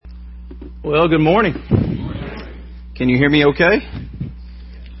Well, good morning. Can you hear me okay?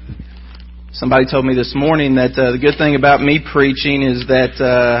 Somebody told me this morning that the good thing about me preaching is that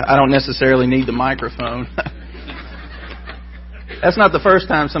I don't necessarily need the microphone. That's not the first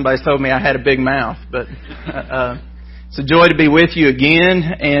time somebody's told me I had a big mouth, but it's a joy to be with you again.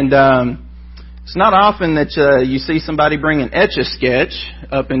 And it's not often that you see somebody bring an Etch-a-Sketch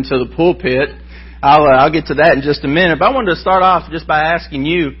up into the pulpit. I'll get to that in just a minute, but I wanted to start off just by asking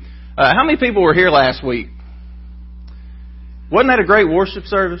you, how many people were here last week? Wasn't that a great worship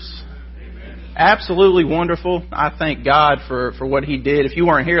service? Amen. Absolutely wonderful. I thank God for what He did. If you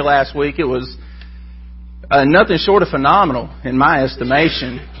weren't here last week, it was nothing short of phenomenal in my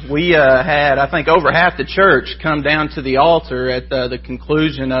estimation. We had, I think, over half the church come down to the altar at the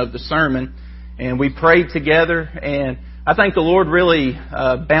conclusion of the sermon, and we prayed together, and I think the Lord really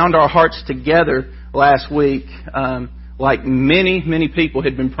bound our hearts together last week, like many people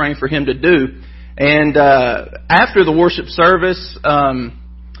had been praying for Him to do. And after the worship service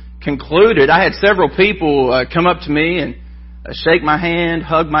concluded, I had several people come up to me and shake my hand,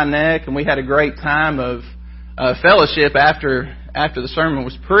 hug my neck, and we had a great time of fellowship after the sermon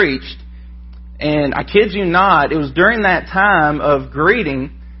was preached. And I kid you not, it was during that time of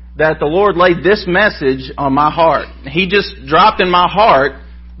greeting that the Lord laid this message on my heart. He just dropped in my heart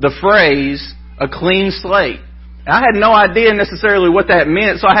the phrase, a clean slate. I had no idea necessarily what that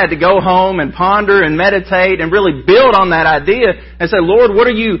meant, so I had to go home and ponder and meditate and really build on that idea and say, Lord, what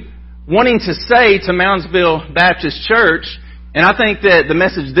are you wanting to say to Moundsville Baptist Church? And I think that the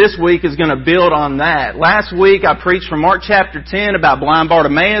message this week is going to build on that. Last week I preached from Mark chapter 10 about blind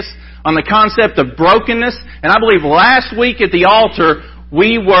Bartimaeus on the concept of brokenness. And I believe last week at the altar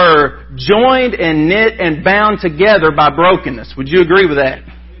we were joined and knit and bound together by brokenness. Would you agree with that?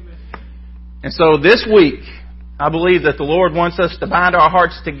 And so this week, I believe that the Lord wants us to bind our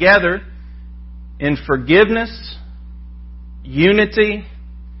hearts together in forgiveness, unity,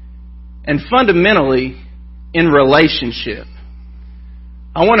 and fundamentally in relationship.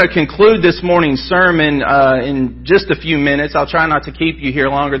 I want to conclude this morning's sermon in just a few minutes. I'll try not to keep you here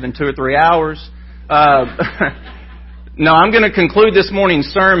longer than 2 or 3 hours. No, I'm going to conclude this morning's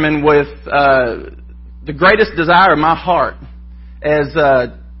sermon with the greatest desire of my heart as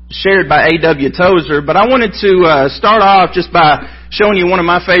shared by A.W. Tozer, but I wanted to start off just by showing you one of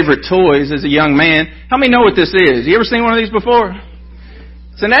my favorite toys as a young man. How many know what this is? You ever seen one of these before?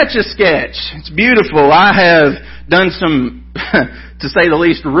 It's an Etch-a-Sketch. It's beautiful. I have done some, to say the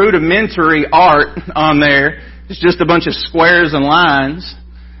least, rudimentary art on there. It's just a bunch of squares and lines.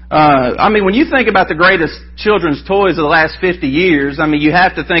 When you think about the greatest children's toys of the last 50 years, you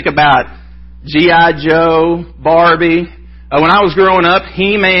have to think about G.I. Joe, Barbie. When I was growing up,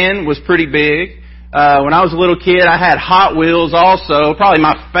 He-Man was pretty big. When I was a little kid, I had Hot Wheels also. Probably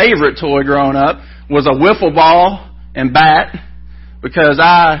my favorite toy growing up was a wiffle ball and bat because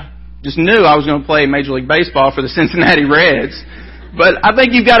I just knew I was going to play Major League Baseball for the Cincinnati Reds. But I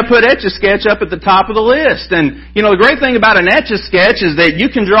think you've got to put Etch-a-Sketch up at the top of the list. And, the great thing about an Etch-a-Sketch is that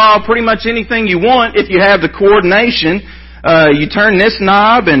you can draw pretty much anything you want if you have the coordination. You turn this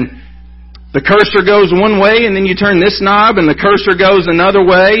knob and the cursor goes one way, and then you turn this knob, and the cursor goes another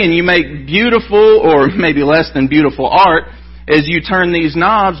way, and you make beautiful, or maybe less than beautiful art as you turn these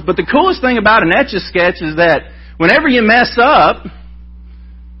knobs. But the coolest thing about an Etch-a-Sketch is that whenever you mess up,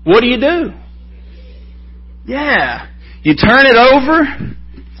 what do? Yeah. You turn it over,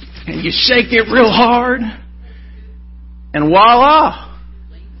 and you shake it real hard, and voila!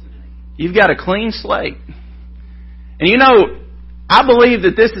 You've got a clean slate. And I believe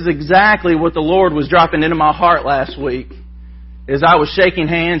that this is exactly what the Lord was dropping into my heart last week as I was shaking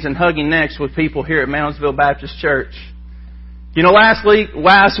hands and hugging necks with people here at Moundsville Baptist Church. Last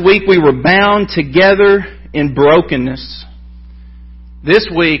week we were bound together in brokenness. This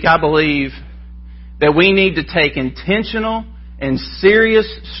week I believe that we need to take intentional and serious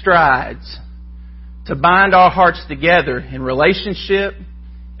strides to bind our hearts together in relationship,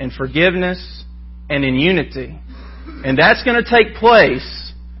 in forgiveness, and in unity. And that's going to take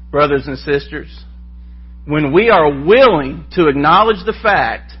place, brothers and sisters, when we are willing to acknowledge the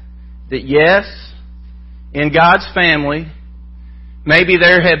fact that, yes, in God's family, maybe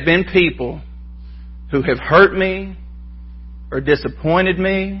there have been people who have hurt me or disappointed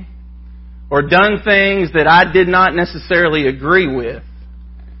me or done things that I did not necessarily agree with.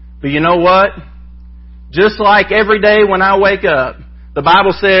 But you know what? Just like every day when I wake up, the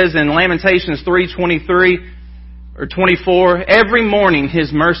Bible says in Lamentations 3:23 or 24, every morning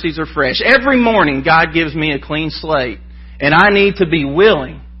His mercies are fresh. Every morning God gives me a clean slate. And I need to be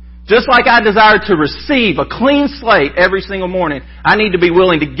willing Just like I desire to receive a clean slate every single morning, I need to be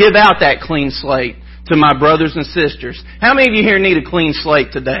willing to give out that clean slate to my brothers and sisters. How many of you here need a clean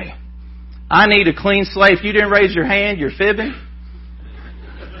slate today? I need a clean slate. If you didn't raise your hand, you're fibbing.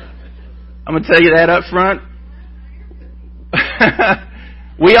 I'm going to tell you that up front.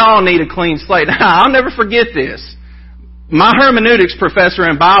 We all need a clean slate. Now, I'll never forget this. My hermeneutics professor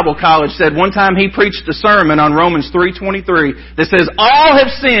in Bible college said one time he preached a sermon on Romans 3:23 that says, all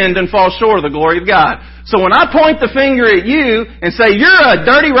have sinned and fall short of the glory of God. So when I point the finger at you and say, you're a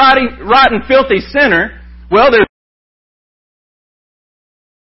dirty, rotten, filthy sinner, well, there's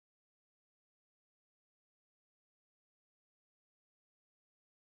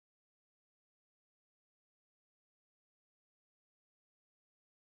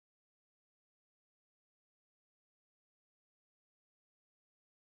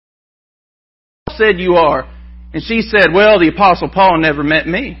said you are. And she said, well, the Apostle Paul never met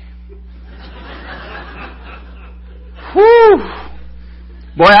me. Whew.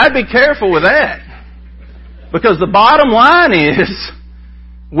 Boy, I'd be careful with that. Because the bottom line is,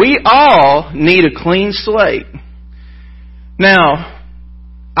 we all need a clean slate. Now,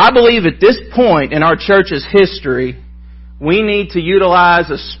 I believe at this point in our church's history, we need to utilize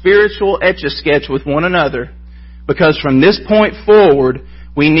a spiritual etch-a-sketch with one another. Because from this point forward,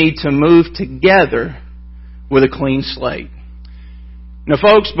 we need to move together with a clean slate. Now,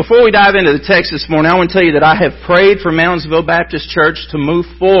 folks, before we dive into the text this morning, I want to tell you that I have prayed for Moundsville Baptist Church to move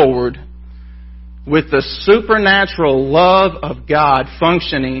forward with the supernatural love of God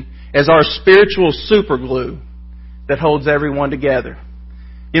functioning as our spiritual superglue that holds everyone together.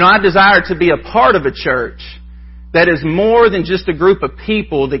 You know, I desire to be a part of a church that is more than just a group of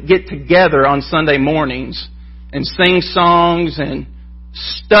people that get together on Sunday mornings and sing songs and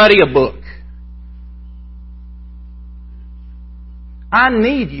study a book. I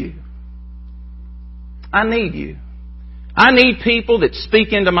need you. I need you. I need people that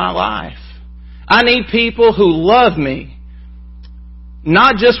speak into my life. I need people who love me.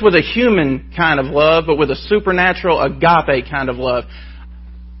 Not just with a human kind of love, but with a supernatural agape kind of love.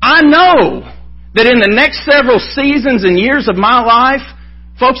 I know that in the next several seasons and years of my life,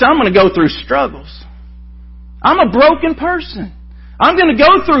 folks, I'm going to go through struggles. I'm a broken person. I'm going to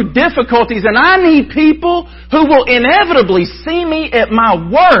go through difficulties, and I need people who will inevitably see me at my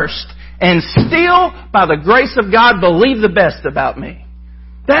worst and still, by the grace of God, believe the best about me.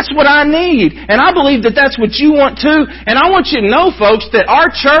 That's what I need. And I believe that that's what you want too. And I want you to know, folks, that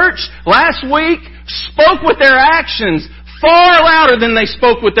our church last week spoke with their actions far louder than they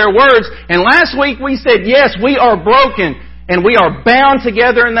spoke with their words. And last week we said, yes, we are broken. And we are bound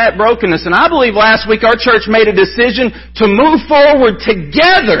together in that brokenness. And I believe last week our church made a decision to move forward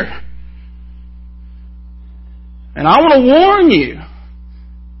together. And I want to warn you,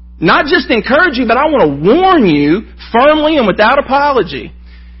 not just encourage you, but I want to warn you firmly and without apology.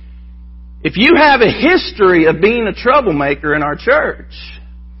 If you have a history of being a troublemaker in our church,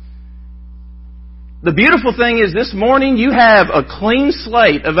 the beautiful thing is this morning you have a clean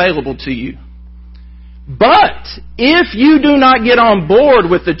slate available to you. But if you do not get on board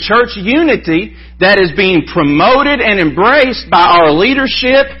with the church unity that is being promoted and embraced by our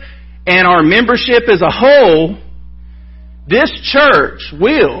leadership and our membership as a whole, this church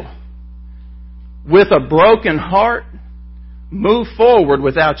will, with a broken heart, move forward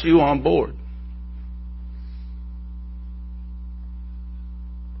without you on board.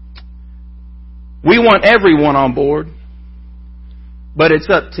 We want everyone on board, but it's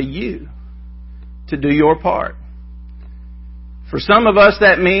up to you to do your part. For some of us,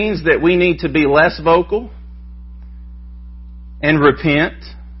 that means that we need to be less vocal and repent.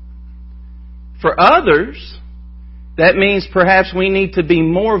 For others, that means perhaps we need to be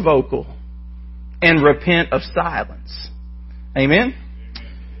more vocal and repent of silence. Amen?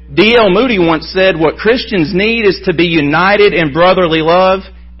 D.L. Moody once said, what Christians need is to be united in brotherly love,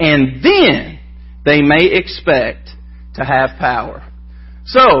 and then they may expect to have power.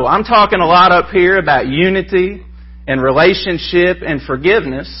 So, I'm talking a lot up here about unity and relationship and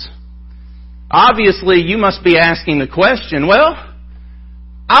forgiveness. Obviously, you must be asking the question, well,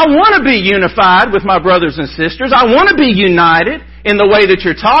 I want to be unified with my brothers and sisters. I want to be united in the way that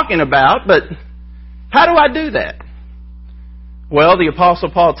you're talking about, but how do I do that? Well, the Apostle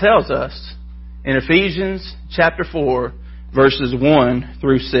Paul tells us in Ephesians chapter 4, verses 1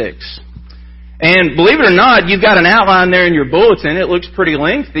 through 6. And believe it or not, you've got an outline there in your bulletin. It looks pretty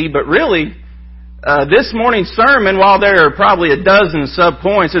lengthy, but really, this morning's sermon, while there are probably a dozen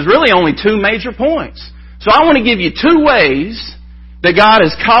sub-points, is really only two major points. So I want to give you two ways that God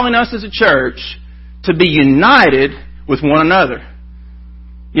is calling us as a church to be united with one another.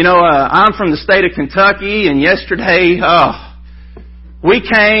 You know, I'm from the state of Kentucky, and yesterday, we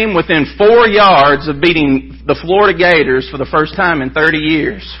came within 4 yards of beating the Florida Gators for the first time in 30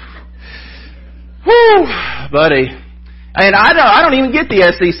 years. Whew, buddy. And I don't even get the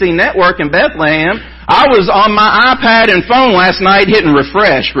SEC network in Bethlehem. I was on my iPad and phone last night hitting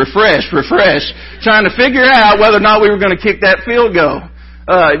refresh, trying to figure out whether or not we were going to kick that field goal.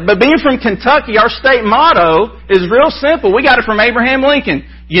 But being from Kentucky, our state motto is real simple. We got it from Abraham Lincoln.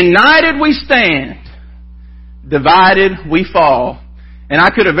 United we stand, divided we fall. And I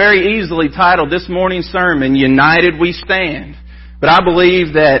could have very easily titled this morning's sermon, United we stand. But I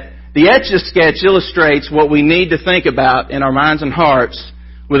believe that the Etch-a-Sketch illustrates what we need to think about in our minds and hearts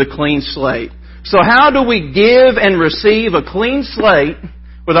with a clean slate. So how do we give and receive a clean slate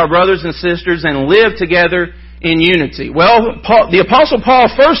with our brothers and sisters and live together in unity? Well, the Apostle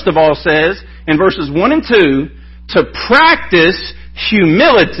Paul first of all says in verses 1 and 2 to practice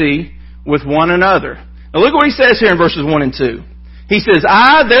humility with one another. Now look what he says here in verses 1 and 2. He says,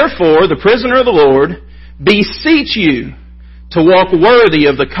 I, therefore, the prisoner of the Lord, beseech you to walk worthy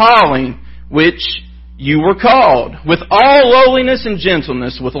of the calling which you were called, with all lowliness and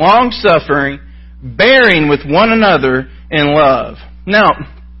gentleness, with long suffering, bearing with one another in love. Now,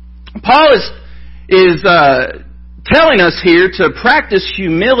 Paul is telling us here to practice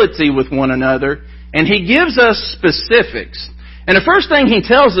humility with one another, and he gives us specifics. And the first thing he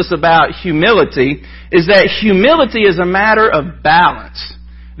tells us about humility is that humility is a matter of balance.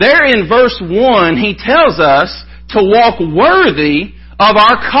 There in verse 1, he tells us to walk worthy of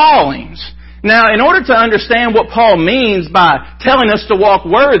our callings. Now, in order to understand what Paul means by telling us to walk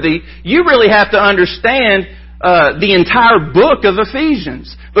worthy, you really have to understand the entire book of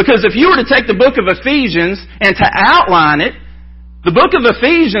Ephesians. Because if you were to take the book of Ephesians and to outline it, the book of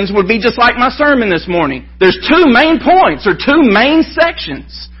Ephesians would be just like my sermon this morning. There's 2 main points, or 2 main sections.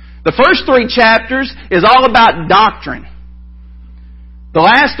 The first 3 chapters is all about doctrine. The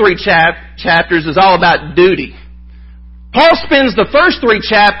last 3 chapters is all about duty. Paul spends the first 3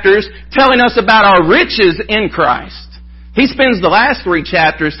 chapters telling us about our riches in Christ. He spends the last 3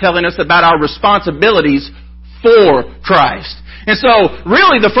 chapters telling us about our responsibilities for Christ. And so,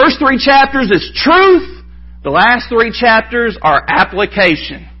 really, the first 3 chapters is truth. The last 3 chapters are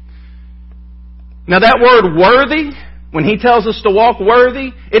application. Now that word worthy, when he tells us to walk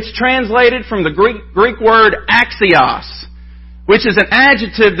worthy, it's translated from the Greek word axios, which is an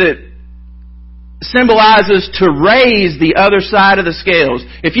adjective that symbolizes to raise the other side of the scales.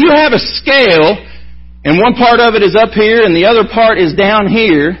 If you have a scale, and one part of it is up here and the other part is down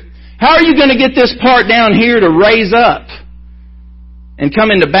here, how are you going to get this part down here to raise up and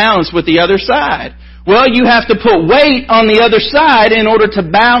come into balance with the other side? Well, you have to put weight on the other side in order to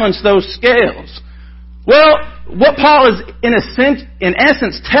balance those scales. Well, what Paul is in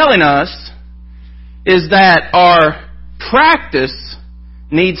essence telling us is that our practice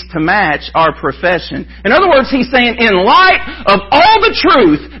needs to match our profession. In other words, he's saying, in light of all the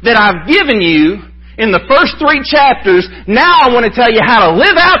truth that I've given you in the first 3 chapters, now I want to tell you how to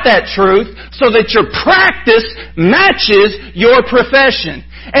live out that truth so that your practice matches your profession.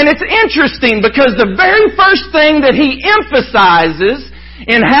 And it's interesting because the very first thing that he emphasizes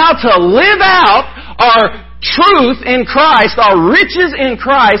in how to live out our truth in Christ, our riches in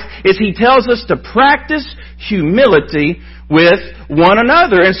Christ, is he tells us to practice humility with one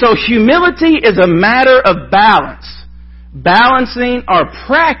another. And so humility is a matter of balance. Balancing our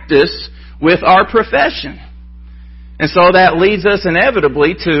practice with our profession. And so that leads us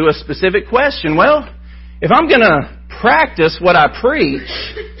inevitably to a specific question. Well, if I'm going to practice what I preach,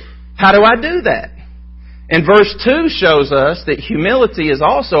 how do I do that? And verse 2 shows us that humility is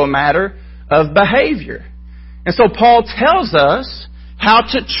also a matter of behavior. And so Paul tells us how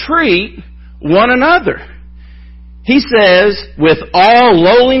to treat one another. He says, with all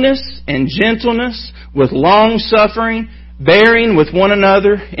lowliness and gentleness, with long suffering, bearing with one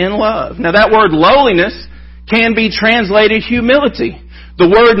another in love. Now that word lowliness can be translated humility. The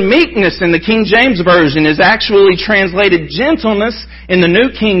word meekness in the King James Version is actually translated gentleness in the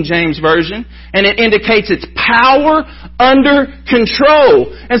New King James Version, and it indicates its power under control.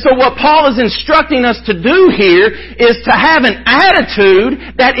 And so what Paul is instructing us to do here is to have an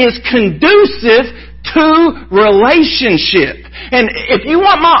attitude that is conducive to relationship. And if you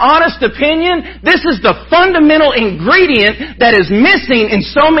want my honest opinion, this is the fundamental ingredient that is missing in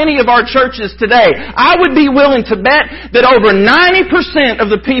so many of our churches today. I would be willing to bet that over 90%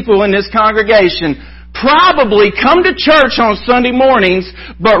 of the people in this congregation probably come to church on Sunday mornings,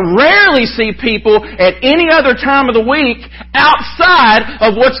 but rarely see people at any other time of the week outside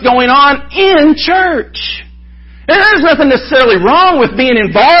of what's going on in church. And there's nothing necessarily wrong with being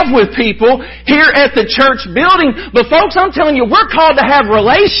involved with people here at the church building. But folks, I'm telling you, we're called to have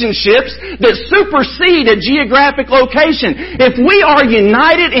relationships that supersede a geographic location. If we are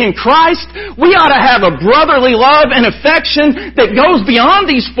united in Christ, we ought to have a brotherly love and affection that goes beyond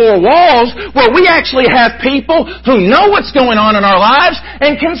these four walls, where we actually have people who know what's going on in our lives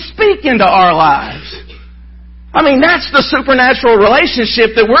and can speak into our lives. I mean, that's the supernatural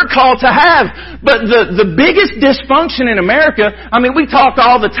relationship that we're called to have. But the biggest dysfunction in America, I mean, we talk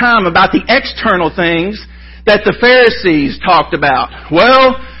all the time about the external things that the Pharisees talked about.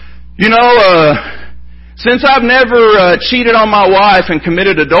 Well, since I've never cheated on my wife and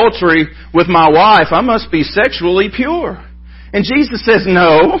committed adultery with my wife, I must be sexually pure. And Jesus says,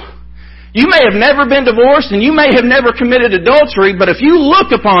 no. You may have never been divorced and you may have never committed adultery, but if you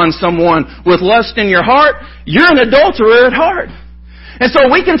look upon someone with lust in your heart, you're an adulterer at heart. And so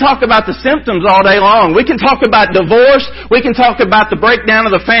we can talk about the symptoms all day long. We can talk about divorce. We can talk about the breakdown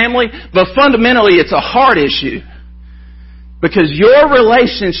of the family. But fundamentally, it's a heart issue. Because your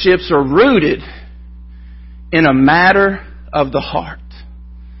relationships are rooted in a matter of the heart.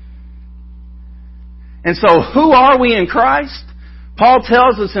 And so who are we in Christ? Paul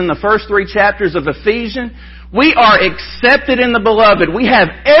tells us in the first 3 chapters of Ephesians, we are accepted in the Beloved. We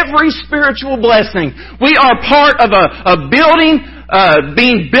have every spiritual blessing. We are part of a building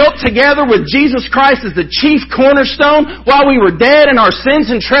being built together with Jesus Christ as the chief cornerstone. While we were dead in our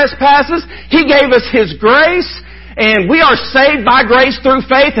sins and trespasses, He gave us His grace. And we are saved by grace through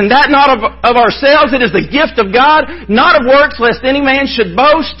faith, and that not of ourselves. It is the gift of God, not of works, lest any man should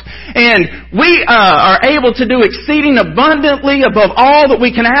boast. And we are able to do exceeding abundantly above all that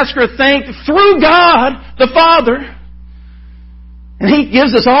we can ask or think through God the Father. And He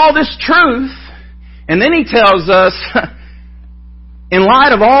gives us all this truth. And then He tells us, in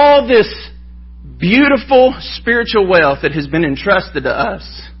light of all this beautiful spiritual wealth that has been entrusted to us,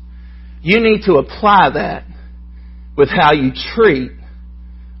 you need to apply that with how you treat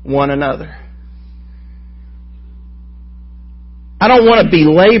one another. I don't want to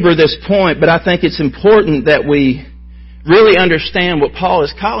belabor this point, but I think it's important that we really understand what Paul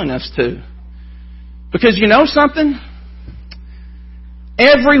is calling us to. Because you know something?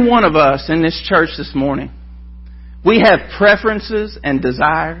 Every one of us in this church this morning, we have preferences and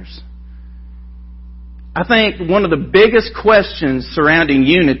desires. I think one of the biggest questions surrounding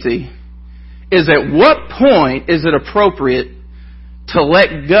unity is at what point is it appropriate to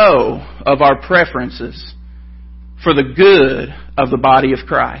let go of our preferences for the good of the body of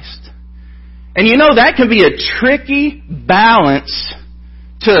Christ? And you know, that can be a tricky balance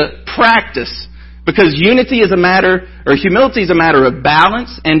to practice, because humility is a matter of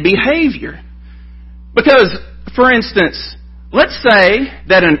balance and behavior. Because, for instance, let's say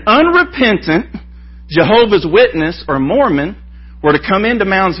that an unrepentant Jehovah's Witness or Mormon were to come into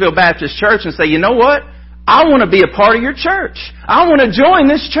Moundsville Baptist Church and say, you know what? I want to be a part of your church. I want to join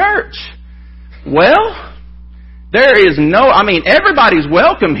this church. Well, everybody's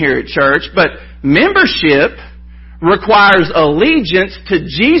welcome here at church, but membership requires allegiance to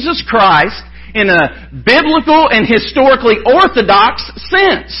Jesus Christ in a biblical and historically orthodox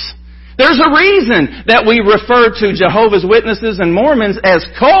sense. There's a reason that we refer to Jehovah's Witnesses and Mormons as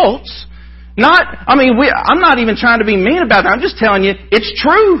cults. I'm not even trying to be mean about that. I'm just telling you, it's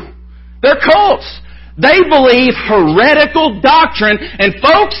true. They're cults. They believe heretical doctrine, and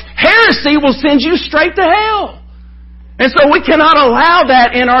folks, heresy will send you straight to hell. And so we cannot allow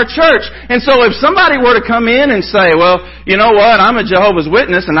that in our church. And so if somebody were to come in and say, well, you know what, I'm a Jehovah's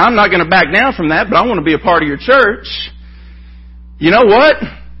Witness, and I'm not going to back down from that, but I want to be a part of your church. You know what?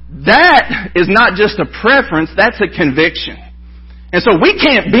 That is not just a preference, that's a conviction. And so we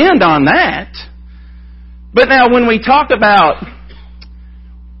can't bend on that. But now when we talk about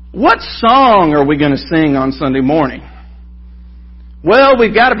what song are we going to sing on Sunday morning? Well,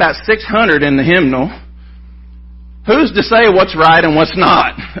 we've got about 600 in the hymnal. Who's to say what's right and what's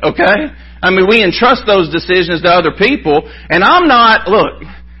not? Okay? We entrust those decisions to other people. And I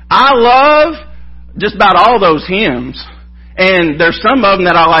love just about all those hymns. And there's some of them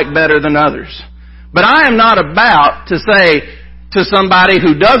that I like better than others. But I am not about to say to somebody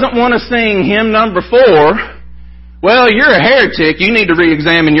who doesn't want to sing hymn number 4, well, you're a heretic, you need to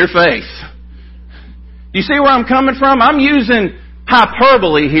re-examine your faith. You see where I'm coming from? I'm using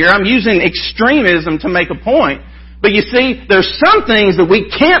hyperbole here. I'm using extremism to make a point. But you see, there's some things that we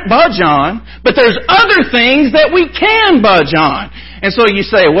can't budge on, but there's other things that we can budge on. And so you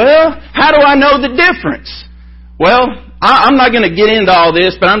say, well, how do I know the difference? Well, I'm not going to get into all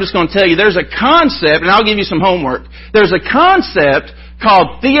this, but I'm just going to tell you there's a concept, and I'll give you some homework. There's a concept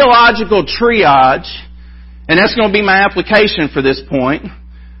called theological triage, And that's going to be my application for this point.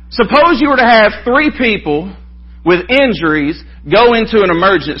 Suppose you were to have 3 people with injuries go into an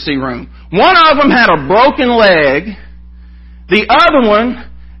emergency room. One of them had a broken leg. The other one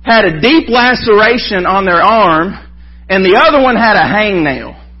had a deep laceration on their arm. And the other one had a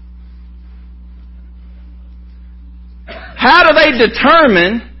hangnail. How do they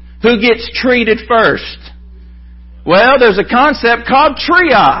determine who gets treated first? Well, there's a concept called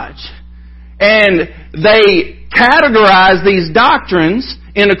triage. And they categorize these doctrines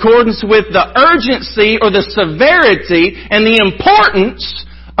in accordance with the urgency or the severity and the importance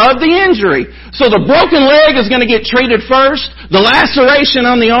of the injury. So the broken leg is going to get treated first. The laceration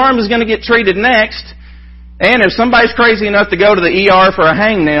on the arm is going to get treated next. And if somebody's crazy enough to go to the ER for a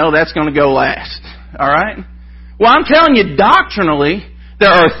hangnail, that's going to go last. All right? Well, I'm telling you, doctrinally, there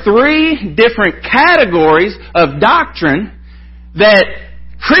are 3 different categories of doctrine that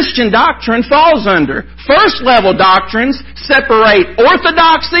Christian doctrine falls under. First level doctrines separate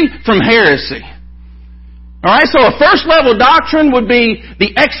orthodoxy from heresy. Alright, so a first level doctrine would be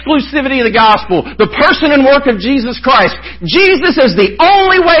the exclusivity of the gospel, the person and work of Jesus Christ. Jesus is the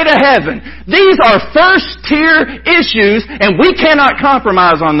only way to heaven. These are first tier issues, and we cannot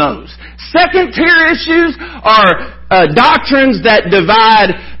compromise on those. Second tier issues are doctrines that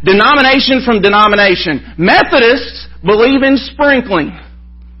divide denomination from denomination. Methodists believe in sprinkling.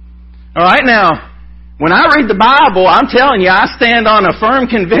 All right, now, when I read the Bible, I'm telling you, I stand on a firm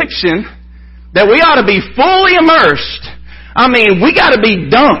conviction that we ought to be fully immersed. I mean, we got to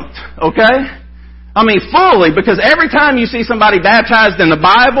be dunked, okay? I mean, fully, because every time you see somebody baptized in the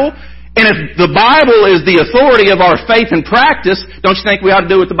Bible, and if the Bible is the authority of our faith and practice, don't you think we ought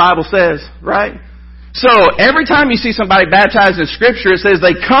to do what the Bible says, right? So, every time you see somebody baptized in Scripture, it says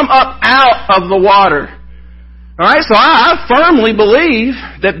they come up out of the water. Alright, so I firmly believe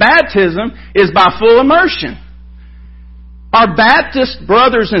that baptism is by full immersion. Our Baptist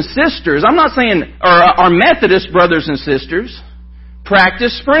brothers and sisters, I'm not saying, or our Methodist brothers and sisters,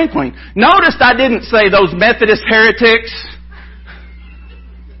 practice sprinkling. Notice I didn't say those Methodist heretics.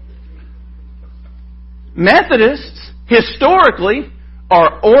 Methodists, historically,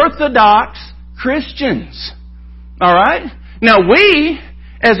 are Orthodox Christians. Alright? Now we,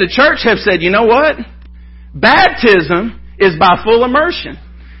 as a church, have said, you know what? Baptism is by full immersion.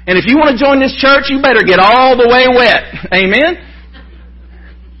 And if you want to join this church, you better get all the way wet. Amen?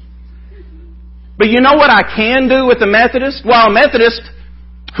 But you know what I can do with the Methodist? While a Methodist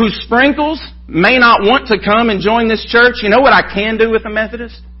who sprinkles may not want to come and join this church, you know what I can do with a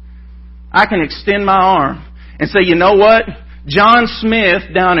Methodist? I can extend my arm and say, you know what? John Smith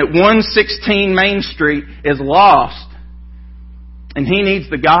down at 116 Main Street is lost. And he needs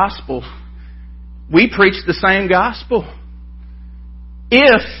the gospel. We preach the same gospel.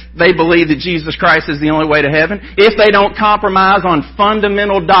 If they believe that Jesus Christ is the only way to heaven, if they don't compromise on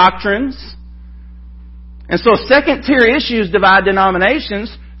fundamental doctrines. And so second tier issues divide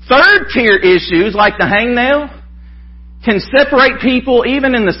denominations. Third tier issues, like the hangnail, can separate people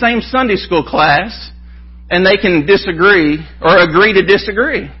even in the same Sunday school class, and they can disagree or agree to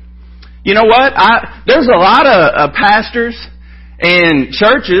disagree. You know what? There's a lot of pastors and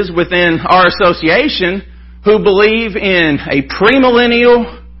churches within our association who believe in a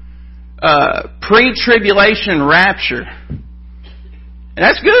premillennial, pre-tribulation rapture. And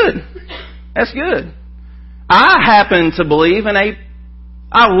that's good. That's good. I happen to believe in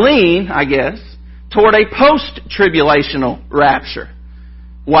I lean, I guess, toward a post-tribulational rapture.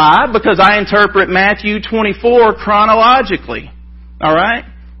 Why? Because I interpret Matthew 24 chronologically. Alright?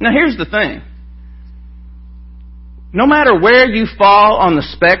 Now here's the thing. No matter where you fall on the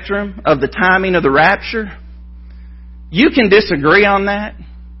spectrum of the timing of the rapture, you can disagree on that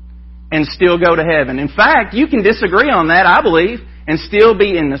and still go to heaven. In fact, you can disagree on that, I believe, and still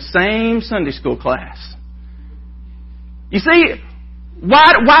be in the same Sunday school class. You see,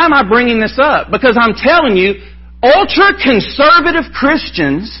 why am I bringing this up? Because I'm telling you, ultra-conservative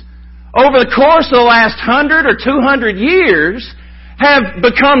Christians over the course of the last 100 or 200 years have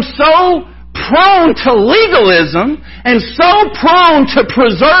become so prone to legalism and so prone to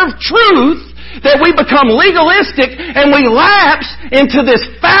preserve truth that we become legalistic and we lapse into this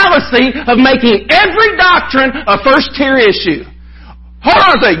fallacy of making every doctrine a first-tier issue. Hold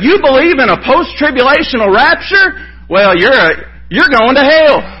on a second. You believe in a post-tribulational rapture? Well, you're going to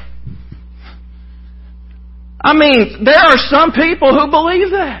hell. I mean, there are some people who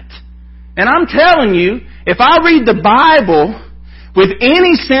believe that. And I'm telling you, if I read the Bible with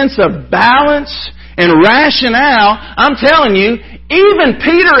any sense of balance and rationale, I'm telling you, even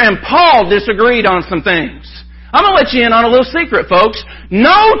Peter and Paul disagreed on some things. I'm going to let you in on a little secret, folks.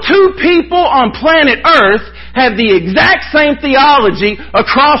 No two people on planet Earth have the exact same theology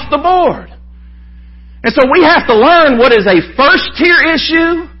across the board. And so we have to learn what is a first-tier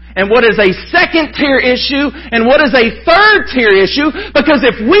issue and what is a second-tier issue and what is a third-tier issue, because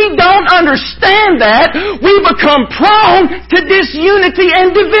if we don't understand that, we become prone to disunity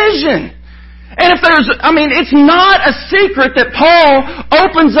and division. And it's not a secret that Paul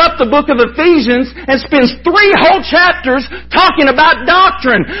opens up the book of Ephesians and spends 3 whole chapters talking about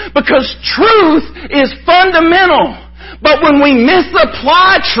doctrine, because truth is fundamental. But when we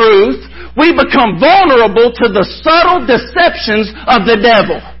misapply truth, we become vulnerable to the subtle deceptions of the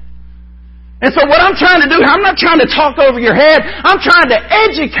devil. And so what I'm trying to do, I'm not trying to talk over your head. I'm trying to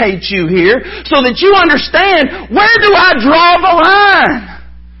educate you here so that you understand, where do I draw the line?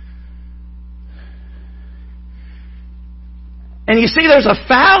 And you see, there's a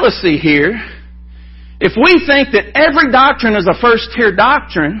fallacy here. If we think that every doctrine is a first-tier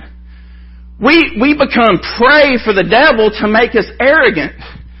doctrine, we become prey for the devil to make us arrogant.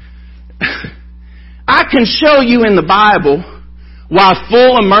 I can show you in the Bible why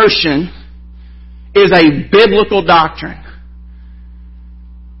full immersion is a biblical doctrine.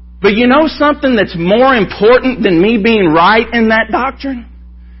 But you know something that's more important than me being right in that doctrine?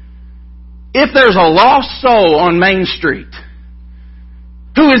 If there's a lost soul on Main Street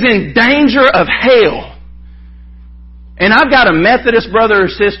who is in danger of hell, and I've got a Methodist brother or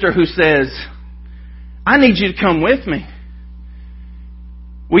sister who says, I need you to come with me.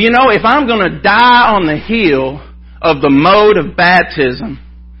 Well, you know, if I'm going to die on the hill of the mode of baptism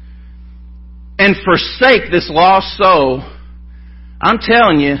and forsake this lost soul, I'm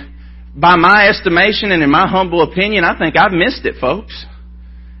telling you, by my estimation and in my humble opinion, I think I've missed it, folks.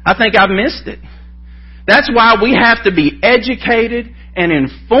 I think I've missed it. That's why we have to be educated and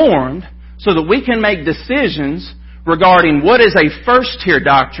informed so that we can make decisions regarding what is a first-tier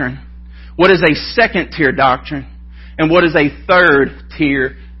doctrine, what is a second-tier doctrine, and what is a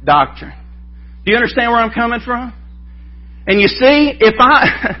third-tier doctrine. Do you understand where I'm coming from? And you see, if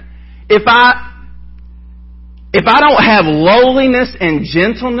I don't have lowliness and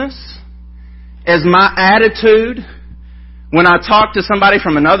gentleness as my attitude when I talk to somebody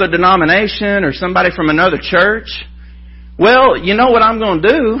from another denomination or somebody from another church, well, you know what I'm going to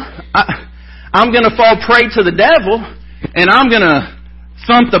do? I'm going to fall prey to the devil, and I'm going to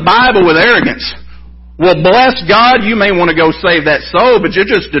thump the Bible with arrogance. Well, bless God, you may want to go save that soul, but you're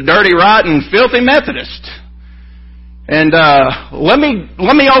just a dirty, rotten, filthy Methodist. And let me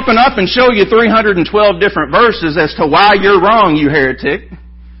open up and show you 312 different verses as to why you're wrong, you heretic.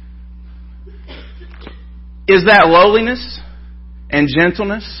 Is that lowliness and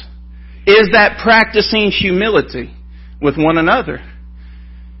gentleness? Is that practicing humility with one another?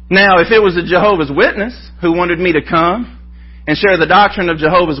 Now, if it was a Jehovah's Witness who wanted me to come and share the doctrine of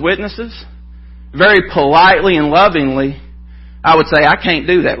Jehovah's Witnesses, very politely and lovingly, I would say, I can't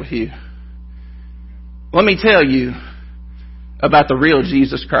do that with you. Let me tell you about the real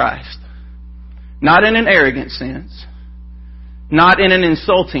Jesus Christ. Not in an arrogant sense, not in an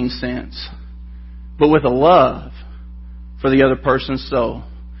insulting sense, but with a love for the other person's soul.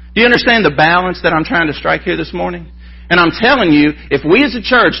 Do you understand the balance that I'm trying to strike here this morning? And I'm telling you, if we as a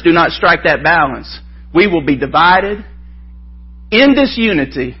church do not strike that balance, we will be divided in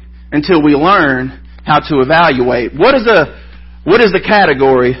disunity until we learn how to evaluate. What is the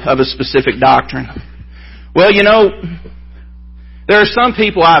category of a specific doctrine? Well, you know, there are some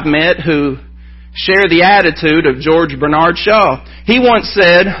people I've met who share the attitude of George Bernard Shaw. He once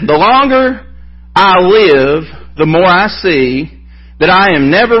said, the longer I live, the more I see that I am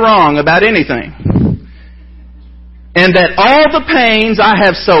never wrong about anything. And that all the pains I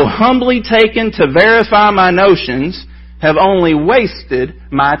have so humbly taken to verify my notions have only wasted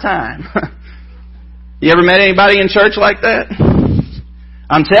my time. You ever met anybody in church like that?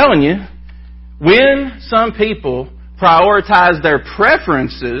 I'm telling you, when some people prioritize their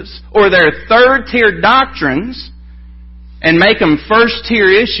preferences or their third-tier doctrines and make them first-tier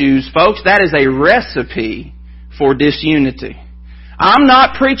issues, folks, that is a recipe for disunity. I'm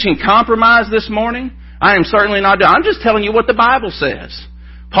not preaching compromise this morning. I am certainly not doing. I'm just telling you what the Bible says.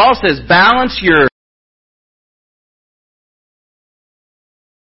 Paul says, balance your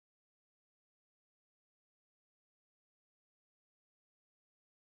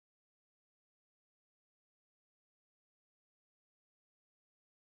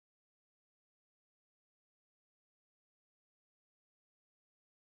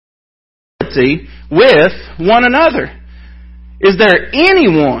with one another. Is there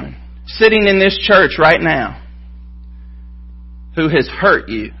anyone sitting in this church right now who has hurt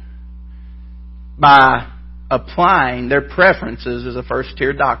you by applying their preferences as a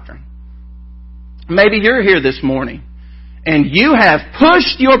first-tier doctrine? maybe you're here this morning and you have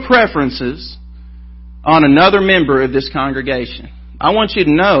pushed your preferences on another member of this congregation. I want you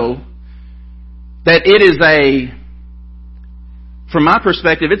to know that it is from my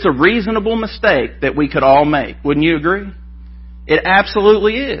perspective, it's a reasonable mistake that we could all make. Wouldn't you agree? It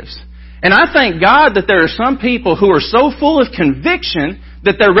absolutely is. And I thank God that there are some people who are so full of conviction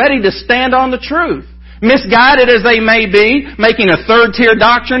that they're ready to stand on the truth. Misguided as they may be, making a third-tier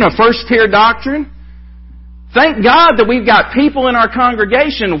doctrine, a first-tier doctrine. Thank God that we've got people in our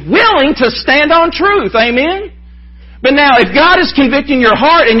congregation willing to stand on truth. Amen? But now, if God is convicting your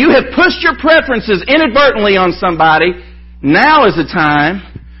heart and you have pushed your preferences inadvertently on somebody, now is the time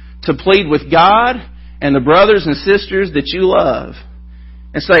to plead with God and the brothers and sisters that you love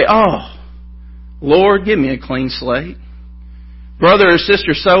and say, "Oh, Lord, give me a clean slate. Brother or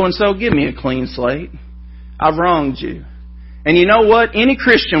sister so-and-so, give me a clean slate. I've wronged you." And you know what? Any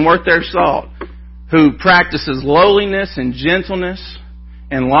Christian worth their salt who practices lowliness and gentleness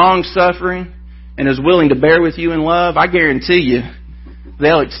and long-suffering and is willing to bear with you in love, I guarantee you,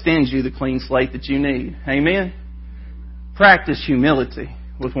 they'll extend you the clean slate that you need. Amen? Practice humility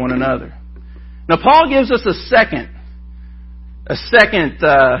with one another. Now, Paul gives us a second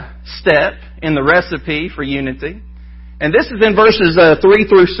step in the recipe for unity. And this is in verses 3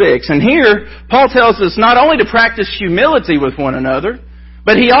 through 6. And here, Paul tells us not only to practice humility with one another,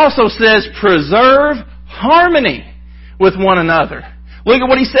 but he also says preserve harmony with one another. Look at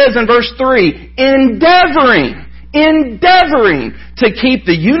what he says in verse 3. Endeavoring to keep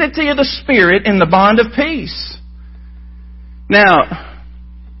the unity of the Spirit in the bond of peace. Now,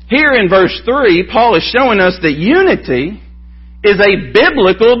 here in verse 3, Paul is showing us that unity is a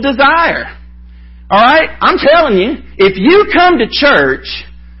biblical desire. Alright? I'm telling you, if you come to church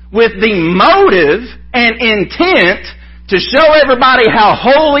with the motive and intent to show everybody how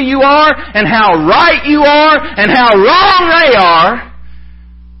holy you are and how right you are and how wrong they are,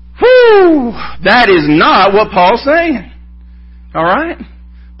 that is not what Paul's saying. Alright?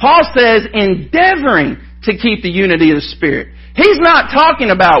 Paul says endeavoring to keep the unity of the Spirit. He's not talking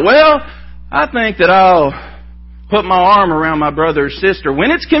about, well, I think that I'll put my arm around my brother or sister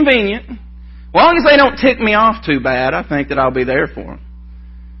when it's convenient. As long as they don't tick me off too bad, I think that I'll be there for them.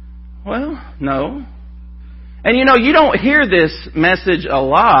 Well, no. And you know, you don't hear this message a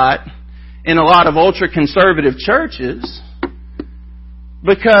lot in a lot of ultra-conservative churches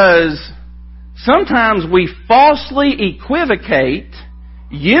because sometimes we falsely equivocate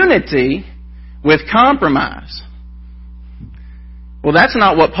unity with compromise. Well, that's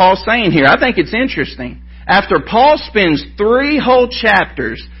not what Paul's saying here. I think it's interesting. After Paul spends 3 whole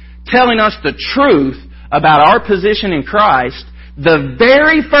chapters telling us the truth about our position in Christ, the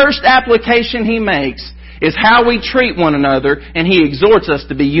very first application he makes is how we treat one another, and he exhorts us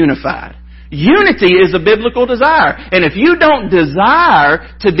to be unified. Unity is a biblical desire. And if you don't desire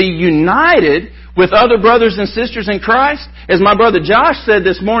to be united with other brothers and sisters in Christ, as my brother Josh said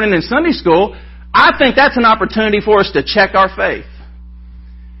this morning in Sunday school, I think that's an opportunity for us to check our faith.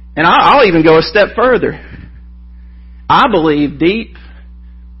 And I'll even go a step further. I believe deep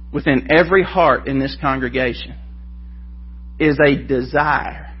within every heart in this congregation is a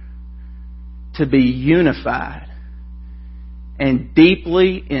desire to be unified and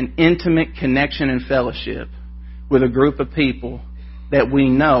deeply in intimate connection and fellowship with a group of people that we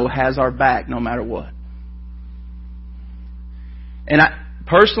know has our back no matter what. And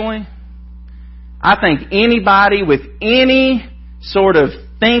personally, I think anybody with any sort of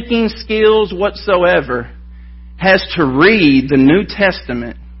thinking skills whatsoever has to read the New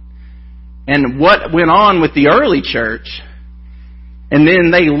Testament and what went on with the early church, and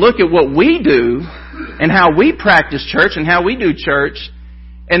then they look at what we do and how we practice church and how we do church,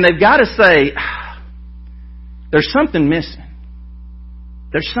 and they've got to say, there's something missing.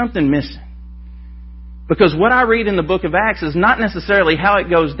 There's something missing. Because what I read in the book of Acts is not necessarily how it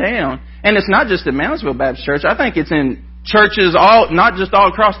goes down. And it's not just at Moundsville Baptist Church. I think it's in churches not just all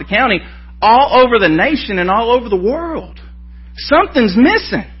across the county, all over the nation and all over the world. Something's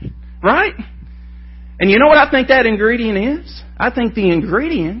missing, right? And you know what I think that ingredient is? I think the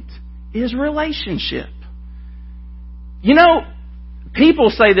ingredient is relationship. You know, people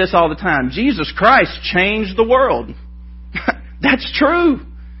say this all the time. Jesus Christ changed the world. That's true.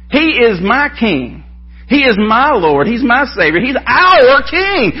 He is my King. He is my Lord. He's my Savior. He's our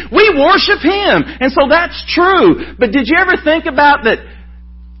King. We worship Him. And so that's true. But did you ever think about that?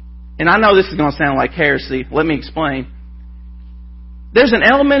 And I know this is going to sound like heresy. Let me explain. There's an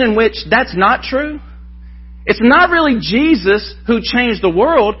element in which that's not true. It's not really Jesus who changed the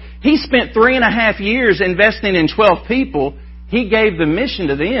world. He spent 3.5 years investing in 12 people. He gave the mission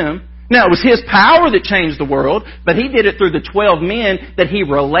to them. Now, it was His power that changed the world, but He did it through the 12 men that He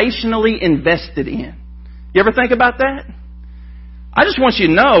relationally invested in. You ever think about that? I just want you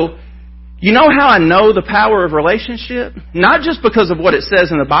to know, you know how I know the power of relationship? Not just because of what it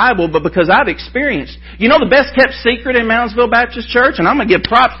says in the Bible, but because I've experienced. You know the best kept secret in Moundsville Baptist Church? And I'm going to give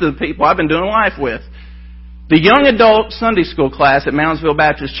props to the people I've been doing life with. The young adult Sunday school class at Moundsville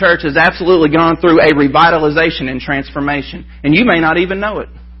Baptist Church has absolutely gone through a revitalization and transformation. And you may not even know it.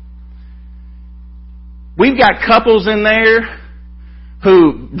 We've got couples in there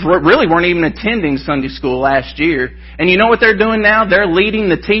who really weren't even attending Sunday school last year. And you know what they're doing now? They're leading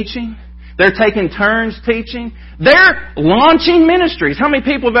the teaching. They're taking turns teaching. They're launching ministries. How many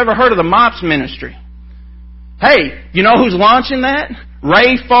people have ever heard of the MOPS ministry? Hey, you know who's launching that?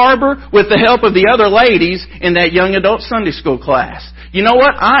 Ray Farber with the help of the other ladies in that young adult Sunday school class. You know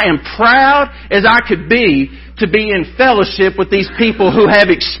what? I am proud as I could be to be in fellowship with these people who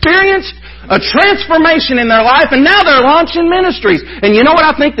have experienced a transformation in their life and now they're launching ministries. And you know what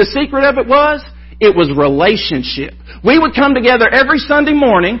I think the secret of it was? It was relationship. We would come together every Sunday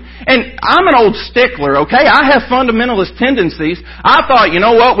morning, and I'm an old stickler, okay? I have fundamentalist tendencies. I thought, you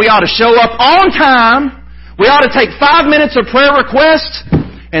know what? We ought to show up on time. We ought to take 5 minutes of prayer requests,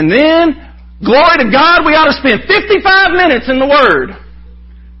 and then, glory to God, we ought to spend 55 minutes in the Word.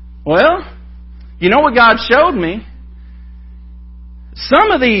 Well, you know what God showed me? Some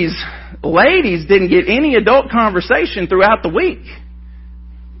of these ladies didn't get any adult conversation throughout the week.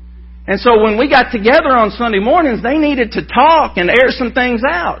 And so when we got together on Sunday mornings, they needed to talk and air some things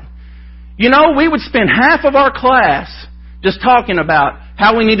out. You know, we would spend half of our class just talking about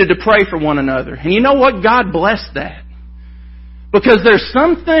how we needed to pray for one another. And you know what? God blessed that. Because there's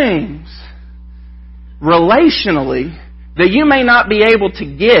some things relationally that you may not be able to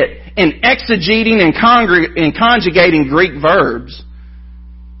get in exegeting and conjugating Greek verbs,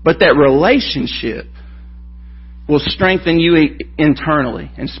 but that relationship will strengthen you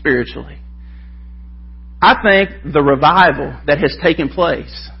internally and spiritually. I think the revival that has taken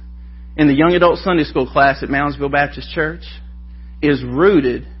place in the young adult Sunday school class at Moundsville Baptist Church is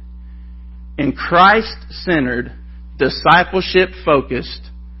rooted in Christ-centered, discipleship-focused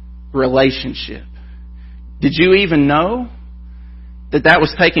relationship. Did you even know that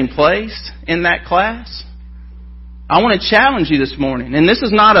was taking place in that class? I want to challenge you this morning. And this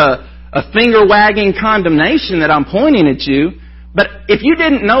is not a finger-wagging condemnation that I'm pointing at you. But if you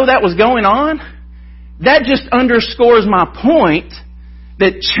didn't know that was going on, that just underscores my point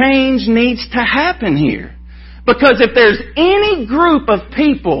that change needs to happen here. Because if there's any group of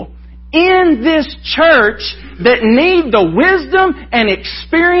people in this church that need the wisdom and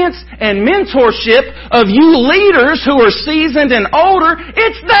experience and mentorship of you leaders who are seasoned and older,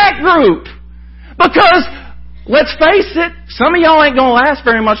 it's that group. Because, let's face it, some of y'all ain't going to last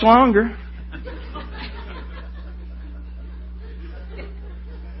very much longer.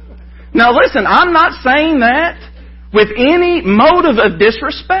 Now listen, I'm not saying that with any motive of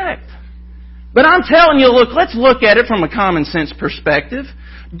disrespect. But I'm telling you, look, let's look at it from a common sense perspective.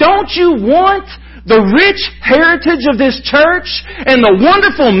 Don't you want the rich heritage of this church and the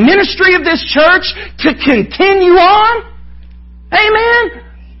wonderful ministry of this church to continue on? Amen?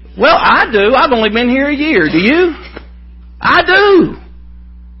 Well, I do. I've only been here a year. Do you? I do.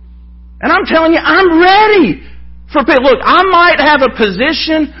 And I'm telling you, I'm ready for people. Look, I might have a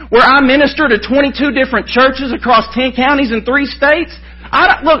position where I minister to 22 different churches across 10 counties and 3 states.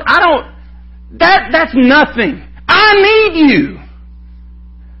 That's nothing. I need you.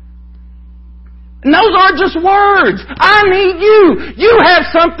 And those aren't just words. I need you. You have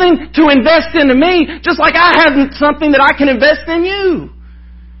something to invest into me, just like I have something that I can invest in you.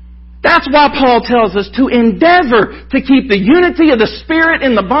 That's why Paul tells us to endeavor to keep the unity of the Spirit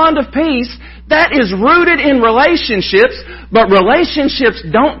in the bond of peace. That is rooted in relationships, but relationships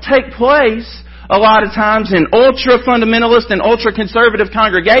don't take place a lot of times in ultra-fundamentalist and ultra-conservative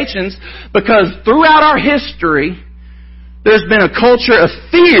congregations, because throughout our history, there's been a culture of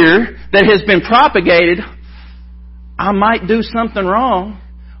fear that has been propagated. I might do something wrong.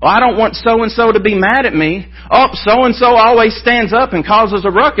 Oh, I don't want so-and-so to be mad at me. Oh, so-and-so always stands up and causes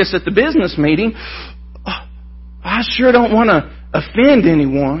a ruckus at the business meeting. Oh, I sure don't want to offend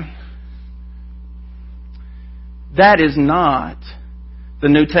anyone. That is not the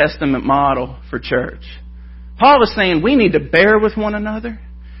New Testament model for church. Paul is saying we need to bear with one another.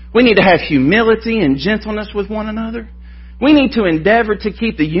 We need to have humility and gentleness with one another. We need to endeavor to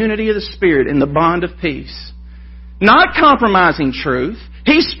keep the unity of the Spirit in the bond of peace. Not compromising truth.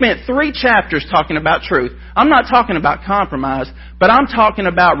 He spent 3 chapters talking about truth. I'm not talking about compromise, but I'm talking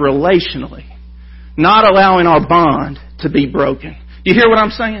about relationally. Not allowing our bond to be broken. You hear what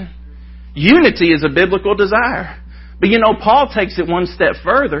I'm saying? Unity is a biblical desire. But you know, Paul takes it one step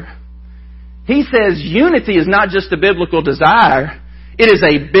further. He says unity is not just a biblical desire, it is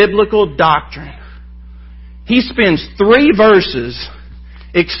a biblical doctrine. He spends 3 verses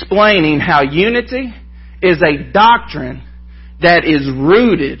explaining how unity is a doctrine that is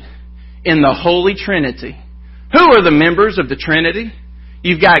rooted in the Holy Trinity. Who are the members of the Trinity?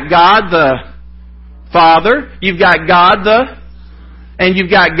 You've got God the Father, you've got God and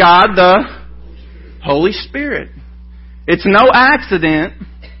you've got God the Holy Spirit. It's no accident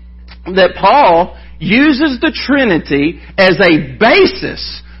that Paul uses the Trinity as a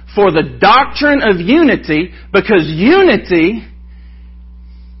basis for the doctrine of unity, because unity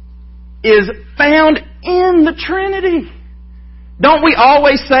is found in the Trinity. Don't we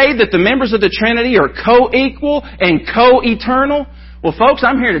always say that the members of the Trinity are co-equal and co-eternal? Well, folks,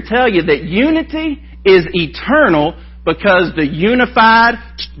 I'm here to tell you that unity is eternal because the unified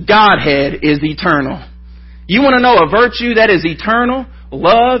Godhead is eternal. You want to know a virtue that is eternal?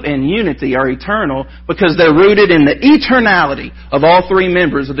 Love and unity are eternal because they're rooted in the eternality of all 3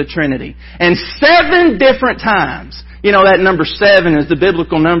 members of the Trinity. And 7 different times, you know that number 7 is the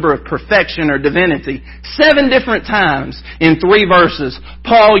biblical number of perfection or divinity. 7 different times in 3 verses,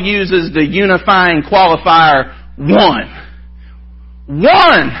 Paul uses the unifying qualifier one.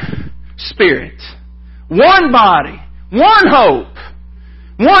 One Spirit, one body, one hope,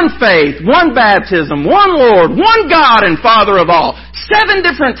 one faith, one baptism, one Lord, one God and Father of all. 7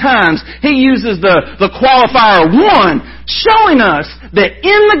 different times he uses the qualifier one, showing us that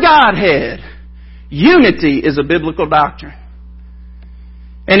in the Godhead, unity is a biblical doctrine.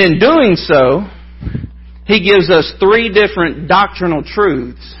 And in doing so, he gives us 3 different doctrinal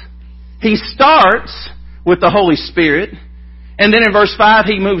truths. He starts with the Holy Spirit, and then in verse 5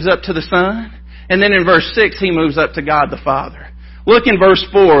 he moves up to the Son, and then in verse 6 he moves up to God the Father. Look in verse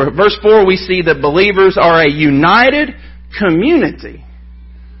 4. Verse 4 we see that believers are a united community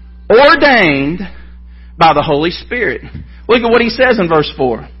ordained by the Holy Spirit. Look at what he says in verse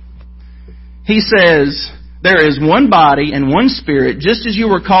 4. He says, there is one body and one Spirit, just as you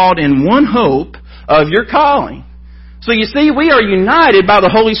were called in one hope of your calling. So you see, we are united by the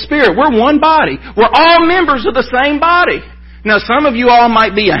Holy Spirit. We're one body. We're all members of the same body. Now, some of you all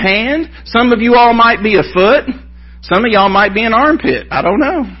might be a hand. Some of you all might be a foot. Some of y'all might be an armpit. I don't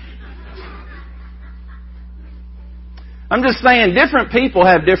know. I'm just saying different people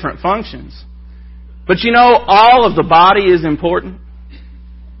have different functions. But you know, all of the body is important.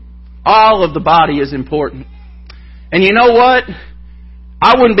 All of the body is important. And you know what?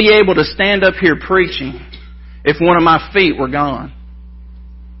 I wouldn't be able to stand up here preaching if one of my feet were gone.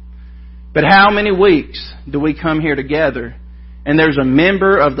 But how many weeks do we come here together and there's a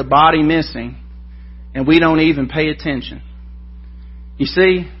member of the body missing and we don't even pay attention? You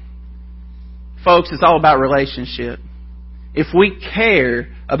see, folks, it's all about relationship. If we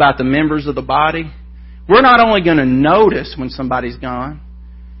care about the members of the body, we're not only going to notice when somebody's gone,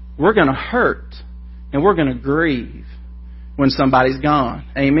 we're going to hurt and we're going to grieve when somebody's gone.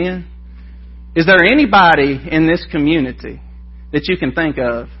 Amen? Is there anybody in this community that you can think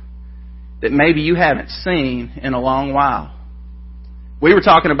of that maybe you haven't seen in a long while? We were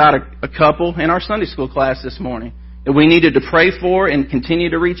talking about a couple in our Sunday school class this morning that we needed to pray for and continue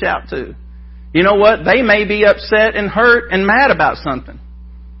to reach out to. You know what? They may be upset and hurt and mad about something.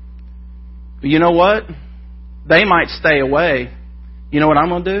 But you know what? They might stay away. You know what I'm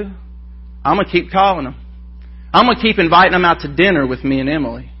going to do? I'm going to keep calling them. I'm going to keep inviting them out to dinner with me and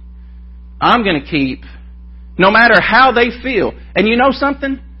Emily. I'm going to keep, no matter how they feel. And you know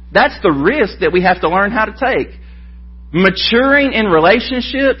something? That's the risk that we have to learn how to take. Maturing in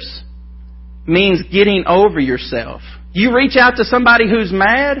relationships means getting over yourself. You reach out to somebody who's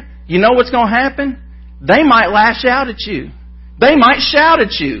mad, you know what's going to happen? They might lash out at you. They might shout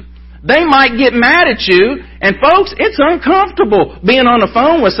at you. They might get mad at you. And folks, it's uncomfortable being on the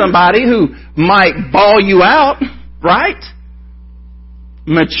phone with somebody who might bawl you out, right?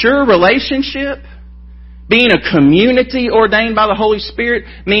 Mature relationship, being a community ordained by the Holy Spirit,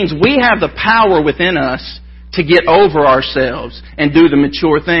 means we have the power within us to get over ourselves and do the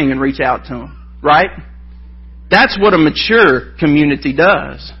mature thing and reach out to them, right? That's what a mature community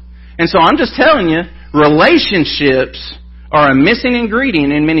does. And so I'm just telling you, relationships are a missing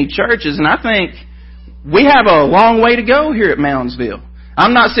ingredient in many churches, and I think we have a long way to go here at Moundsville.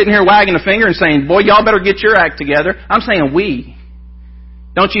 I'm not sitting here wagging a finger and saying, boy, y'all better get your act together. I'm saying we.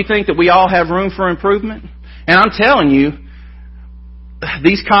 Don't you think that we all have room for improvement? And I'm telling you,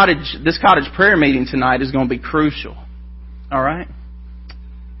 this cottage prayer meeting tonight is going to be crucial. All right?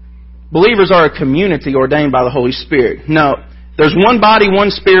 Believers are a community ordained by the Holy Spirit. No, There's one body, one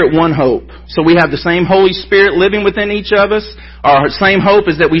Spirit, one hope. So we have the same Holy Spirit living within each of us. Our same hope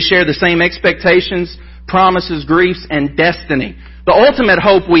is that we share the same expectations, promises, griefs, and destiny. The ultimate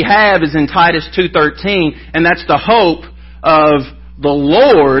hope we have is in Titus 2:13, and that's the hope of the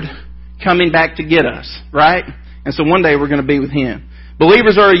Lord coming back to get us, right? And so one day we're going to be with Him.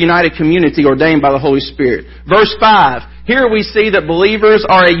 Believers are a united community ordained by the Holy Spirit. Verse 5, here we see that believers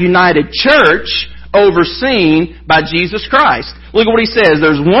are a united church overseen by Jesus Christ. Look at what he says.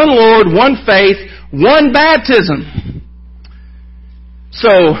 There's one Lord, one faith, one baptism. So,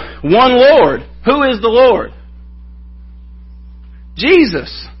 one Lord. Who is the Lord?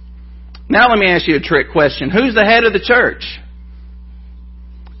 Jesus. Now let me ask you a trick question. Who's the head of the church?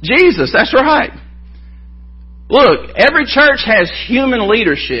 Jesus. That's right. Look, every church has human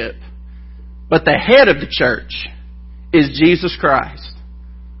leadership, but the head of the church is Jesus Christ.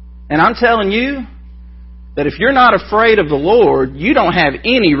 And I'm telling you that if you're not afraid of the Lord, you don't have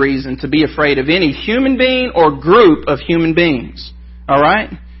any reason to be afraid of any human being or group of human beings. All right?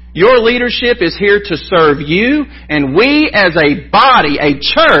 Your leadership is here to serve you, and we as a body, a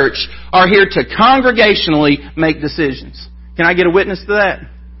church, are here to congregationally make decisions. Can I get a witness to that?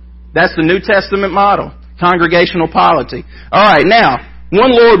 That's the New Testament model. Congregational polity. All right, now,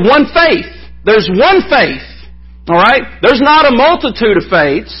 one Lord, one faith. There's one faith. All right? There's not a multitude of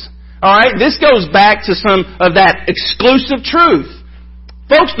faiths. All right? This goes back to some of that exclusive truth.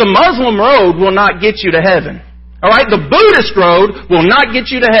 Folks, the Muslim road will not get you to heaven. All right? The Buddhist road will not get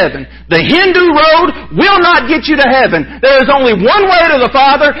you to heaven. The Hindu road will not get you to heaven. There is only one way to the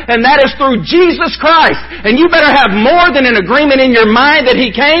Father, and that is through Jesus Christ. And you better have more than an agreement in your mind that He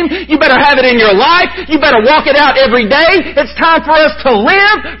came. You better have it in your life. You better walk it out every day. It's time for us to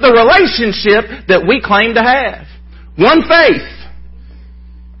live the relationship that we claim to have. One faith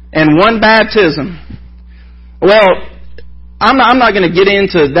and one baptism. Well, I'm not going to get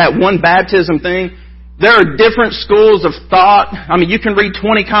into that one baptism thing. There are different schools of thought. I mean, you can read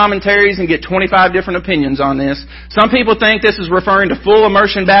 20 commentaries and get 25 different opinions on this. Some people think this is referring to full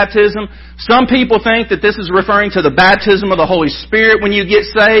immersion baptism. Some people think that this is referring to the baptism of the Holy Spirit when you get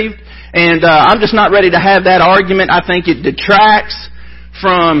saved. And I'm just not ready to have that argument. I think it detracts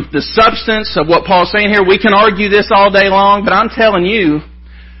from the substance of what Paul's saying here. We can argue this all day long, but I'm telling you,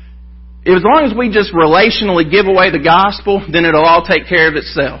 as long as we just relationally give away the gospel, then it'll all take care of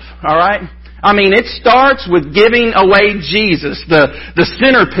itself. All right? I mean, it starts with giving away Jesus, the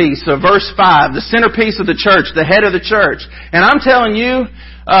centerpiece of verse 5, the centerpiece of the church, the head of the church. And I'm telling you,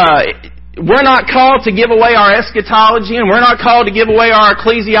 we're not called to give away our eschatology, and we're not called to give away our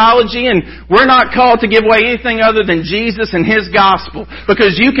ecclesiology, and we're not called to give away anything other than Jesus and His gospel.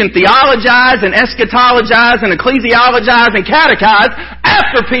 Because you can theologize and eschatologize and ecclesiologize and catechize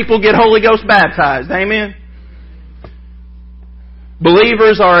after people get Holy Ghost baptized. Amen?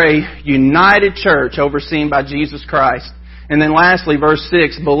 Believers are a united church overseen by Jesus Christ. And then lastly, verse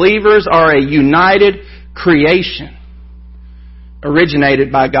 6, believers are a united creation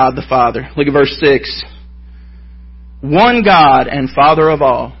originated by God the Father. Look at verse 6. One God and Father of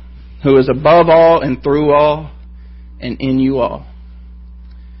all, who is above all and through all and in you all.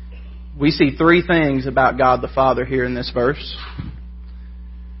 We see three things about God the Father here in this verse.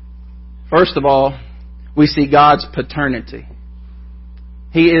 First of all, we see God's paternity.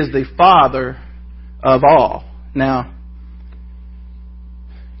 He is the Father of all. Now,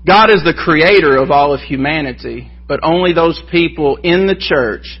 God is the creator of all of humanity, but only those people in the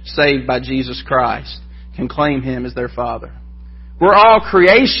church saved by Jesus Christ can claim Him as their Father. We're all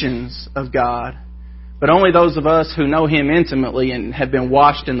creations of God, but only those of us who know Him intimately and have been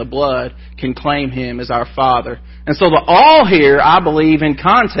washed in the blood can claim Him as our Father. And so the all here, I believe, in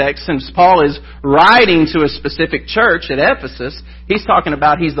context, since Paul is writing to a specific church at Ephesus, he's talking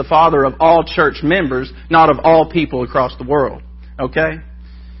about He's the Father of all church members, not of all people across the world. Okay?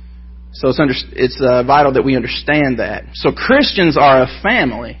 So it's vital that we understand that. So Christians are a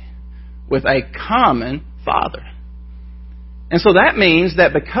family with a common Father. And so that means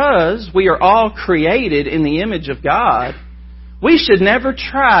that because we are all created in the image of God, we should never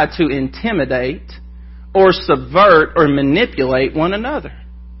try to intimidate or subvert or manipulate one another.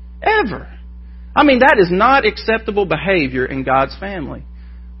 Ever. I mean, that is not acceptable behavior in God's family.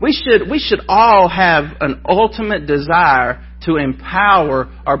 We should all have an ultimate desire to empower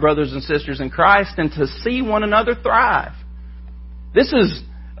our brothers and sisters in Christ and to see one another thrive. This is,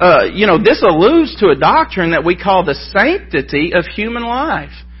 this alludes to a doctrine that we call the sanctity of human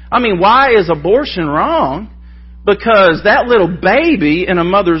life. I mean, why is abortion wrong? Because that little baby in a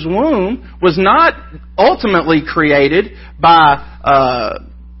mother's womb was not ultimately created by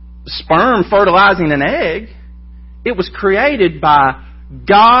sperm fertilizing an egg. It was created by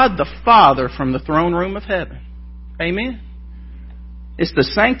God the Father from the throne room of heaven. Amen? It's the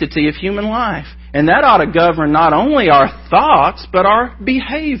sanctity of human life. And that ought to govern not only our thoughts, but our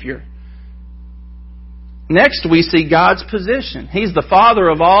behavior. Next, we see God's position. He's the Father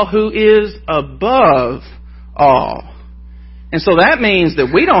of all, who is above all. And so that means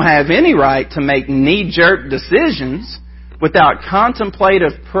that we don't have any right to make knee-jerk decisions without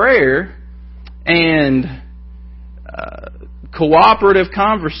contemplative prayer and cooperative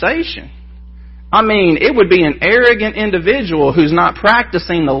conversation. I mean, it would be an arrogant individual who's not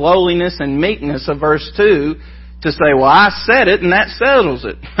practicing the lowliness and meekness of verse 2 to say, well, I said it and that settles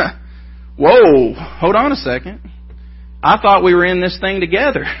it. Whoa, hold on a second. I thought we were in this thing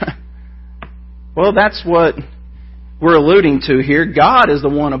together. Well, that's what we're alluding to here. God is the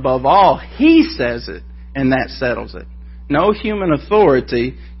one above all. He says it, and that settles it. No human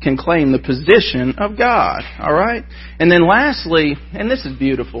authority can claim the position of God. All right? And then lastly, and this is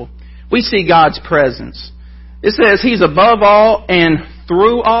beautiful, we see God's presence. It says He's above all and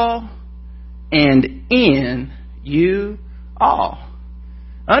through all and in you all.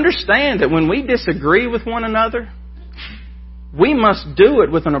 Understand that when we disagree with one another, we must do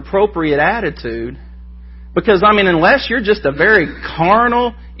it with an appropriate attitude. Because, unless you're just a very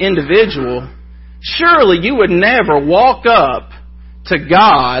carnal individual, surely you would never walk up to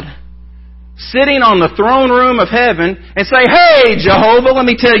God sitting on the throne room of heaven and say, hey, Jehovah, let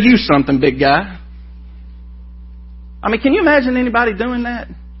me tell you something, big guy. Can you imagine anybody doing that?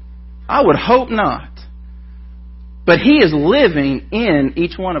 I would hope not. But He is living in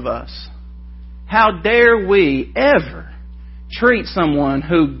each one of us. How dare we ever treat someone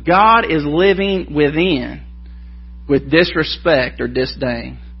who God is living within with disrespect or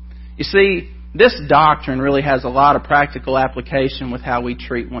disdain? You see, this doctrine really has a lot of practical application with how we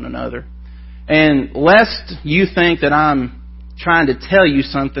treat one another. And lest you think that I'm trying to tell you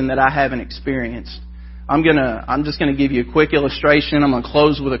something that I haven't experienced, I'm just going to give you a quick illustration. I'm going to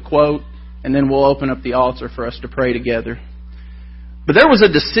close with a quote, and then we'll open up the altar for us to pray together. But there was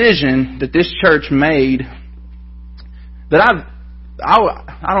a decision that this church made that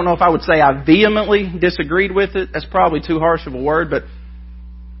I don't know if I would say I vehemently disagreed with it. That's probably too harsh of a word, but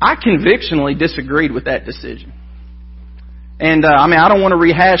I convictionally disagreed with that decision. And I don't want to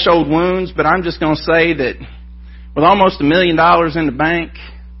rehash old wounds, but I'm just going to say that with almost $1 million in the bank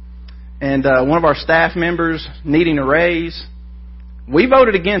and one of our staff members needing a raise, we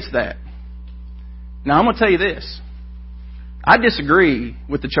voted against that. Now, I'm going to tell you this. I disagree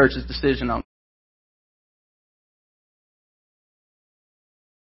with the church's decision on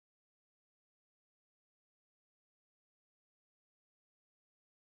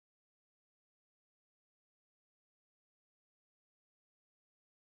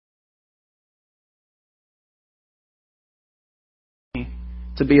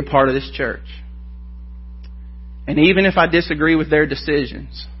to be a part of this church. And even if I disagree with their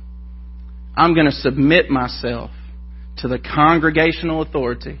decisions, I'm going to submit myself to the congregational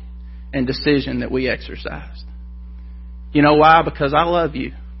authority and decision that we exercised. You know why? Because I love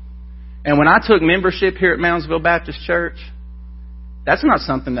you. And when I took membership here at Moundsville Baptist Church, that's not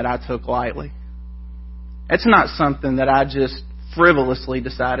something that I took lightly. It's not something that I just frivolously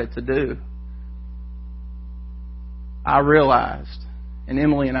decided to do. I realized, and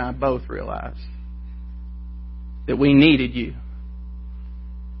Emily and I both realized, that we needed you.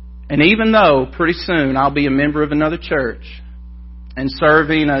 And even though pretty soon I'll be a member of another church and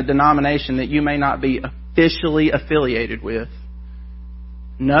serving a denomination that you may not be officially affiliated with,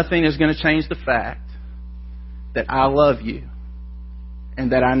 nothing is going to change the fact that I love you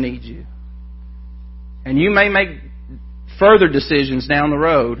and that I need you. And you may make further decisions down the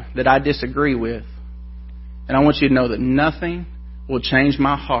road that I disagree with. And I want you to know that nothing will change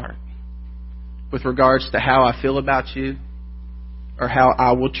my heart with regards to how I feel about you or how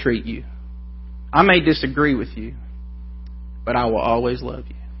I will treat you. I may disagree with you, but I will always love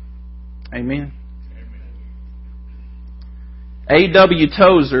you. Amen. A.W.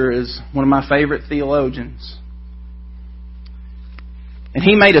 Tozer is one of my favorite theologians. And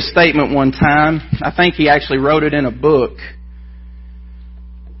he made a statement one time. I think he actually wrote it in a book.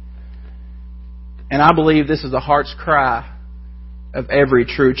 And I believe this is the heart's cry of every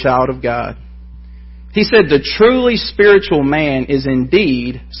true child of God. He said, the truly spiritual man is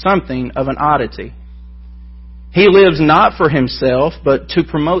indeed something of an oddity. He lives not for himself, but to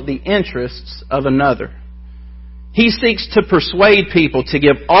promote the interests of another. He seeks to persuade people to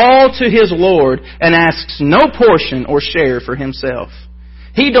give all to his Lord and asks no portion or share for himself.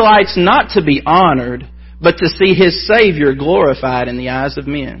 He delights not to be honored, but to see his Savior glorified in the eyes of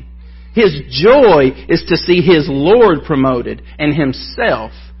men. His joy is to see His Lord promoted and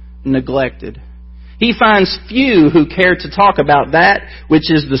Himself neglected. He finds few who care to talk about that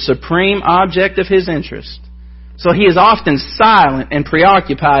which is the supreme object of His interest. So He is often silent and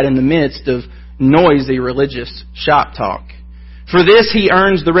preoccupied in the midst of noisy religious shop talk. For this He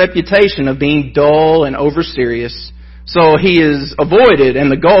earns the reputation of being dull and over-serious. So He is avoided,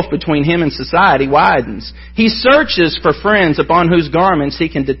 and the gulf between Him and society widens. He searches for friends upon whose garments He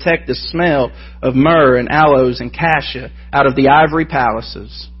can detect the smell of myrrh and aloes and cassia out of the ivory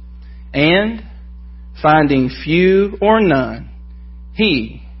palaces. And, finding few or none,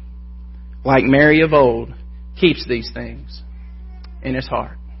 He, like Mary of old, keeps these things in His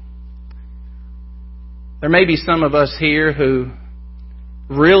heart. There may be some of us here who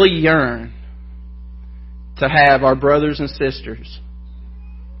really yearn to have our brothers and sisters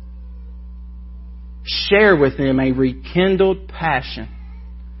share with them a rekindled passion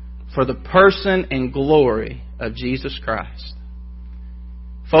for the person and glory of Jesus Christ.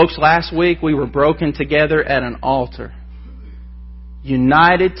 Folks, last week we were broken together at an altar,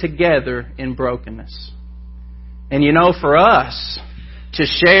 united together in brokenness. And you know, for us to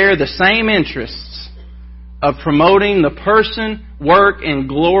share the same interests of promoting the person, work, and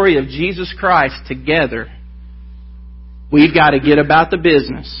glory of Jesus Christ together, we've got to get about the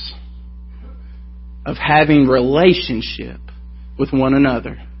business of having relationship with one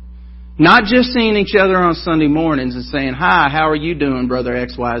another. Not just seeing each other on Sunday mornings and saying, "Hi, how are you doing, Brother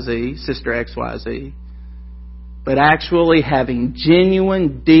XYZ, Sister XYZ?" But actually having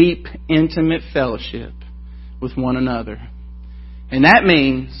genuine, deep, intimate fellowship with one another. And that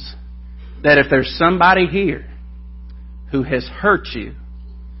means that if there's somebody here who has hurt you,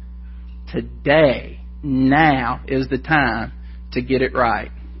 today, now is the time to get it right.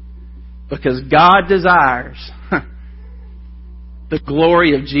 Because God desires the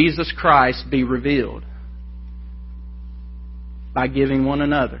glory of Jesus Christ be revealed by giving one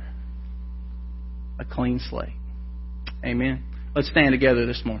another a clean slate. Amen. Let's stand together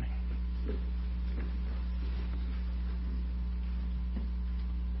this morning.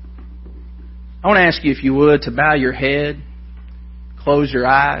 I want to ask you, if you would, to bow your head, close your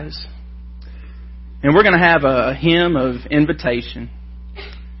eyes, and we're going to have a hymn of invitation.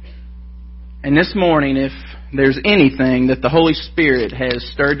 And this morning, if there's anything that the Holy Spirit has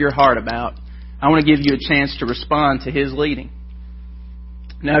stirred your heart about, I want to give you a chance to respond to His leading.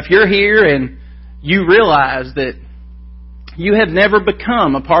 Now, if you're here and you realize that you have never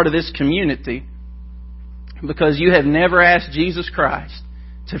become a part of this community because you have never asked Jesus Christ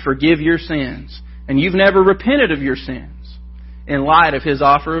to forgive your sins, and you've never repented of your sins in light of His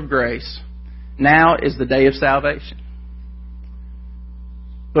offer of grace, now is the day of salvation.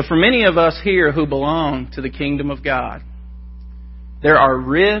 But for many of us here who belong to the kingdom of God, there are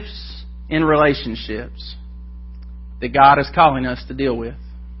rifts in relationships that God is calling us to deal with.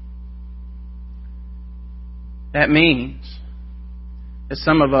 That means that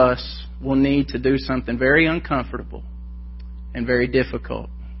some of us will need to do something very uncomfortable and very difficult.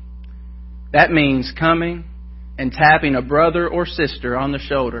 That means coming and tapping a brother or sister on the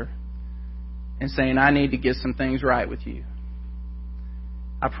shoulder and saying, "I need to get some things right with you."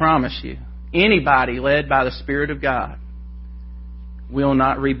 I promise you, anybody led by the Spirit of God will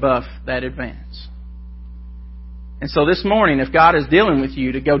not rebuff that advance. And so this morning, if God is dealing with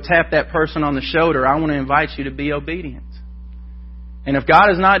you to go tap that person on the shoulder, I want to invite you to be obedient. And if God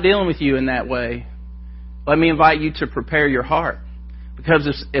is not dealing with you in that way, let me invite you to prepare your heart.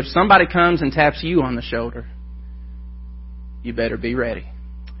 Because if somebody comes and taps you on the shoulder, you better be ready.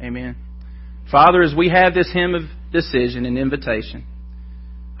 Amen. Father, as we have this hymn of decision and invitation,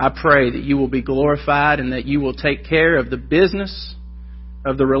 I pray that you will be glorified and that you will take care of the business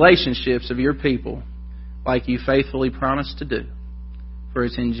of the relationships of your people like you faithfully promised to do. For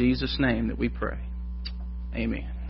it's in Jesus' name that we pray. Amen.